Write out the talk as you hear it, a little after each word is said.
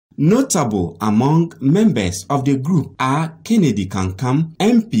Notable among members of the group are Kennedy Kankam,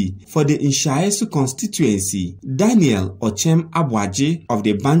 MP for the Nshaesu constituency, Daniel Ochem Abwaje of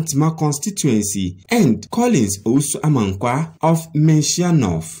the Bantima constituency, and Collins Ousu Amankwa of Menchia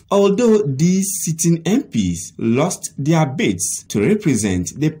North. Although these sitting MPs lost their bids to represent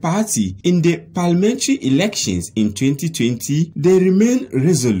the party in the parliamentary elections in 2020, they remain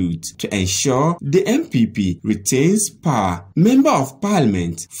resolute to ensure the NPP retains power. Member of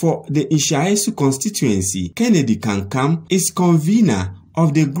Parliament for the Nshaesu constituency, Kennedy Kankam, is convener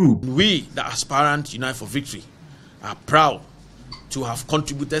of the group. We, the aspirant Unite for Victory, are proud to have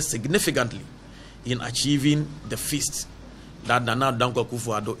contributed significantly in achieving the feast that Nana Dankwa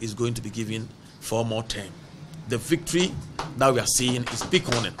Akufo-Addo is going to be given 4 more terms. The victory that we are seeing is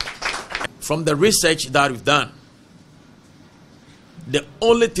big on it. From the research that we've done, the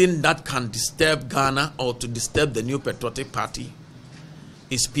only thing that can disturb Ghana or to disturb the New Patriotic Party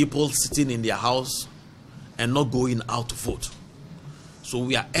is people sitting in their house and not going out to vote. So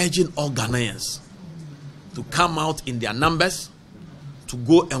we are urging all Ghanaians to come out in their numbers, to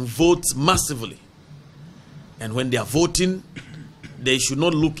go and vote massively. And when they are voting, they should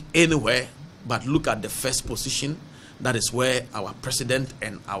not look anywhere but look at the first position. That is where our president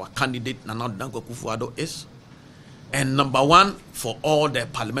and our candidate Nana Dankwa Akufo-Addo is. And number 1 for all the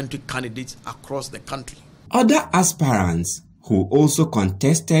parliamentary candidates across the country. Other aspirants who also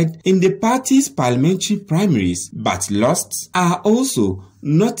contested in the party's parliamentary primaries but lost are also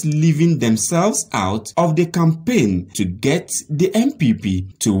not leaving themselves out of the campaign to get the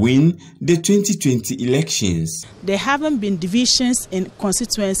NPP to win the 2020 elections. There haven't been divisions in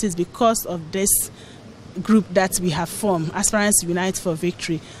constituencies because of this group that we have formed, Aspirants Unite for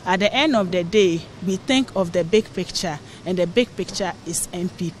Victory. At the end of the day, we think of the big picture, and the big picture is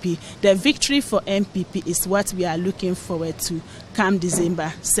NPP. The victory for NPP is what we are looking forward to come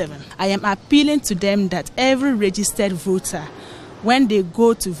December 7. I am appealing to them that every registered voter, when they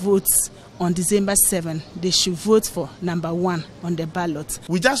go to vote on December 7, they should vote for number 1 on the ballot.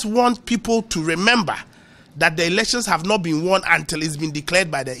 We just want people to remember that the elections have not been won until it's been declared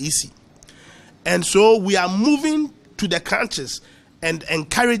by the EC. And so we are moving to the countries and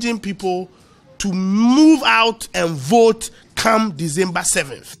encouraging people to move out and vote come December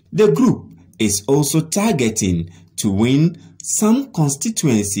 7th. The group is also targeting to win some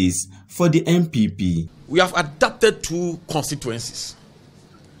constituencies for the NPP. We have adopted 2 constituencies,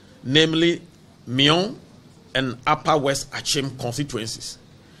 namely Mion and Upper West Achim constituencies.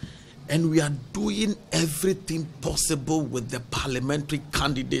 And we are doing everything possible with the parliamentary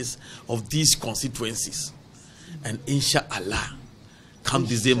candidates of these constituencies. And inshallah, come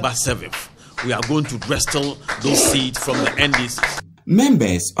December 7th, we are going to wrestle those seats from the NDC.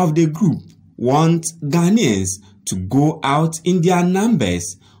 Members of the group want Ghanaians to go out in their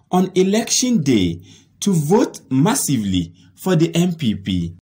numbers on election day to vote massively for the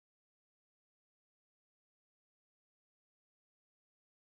NPP.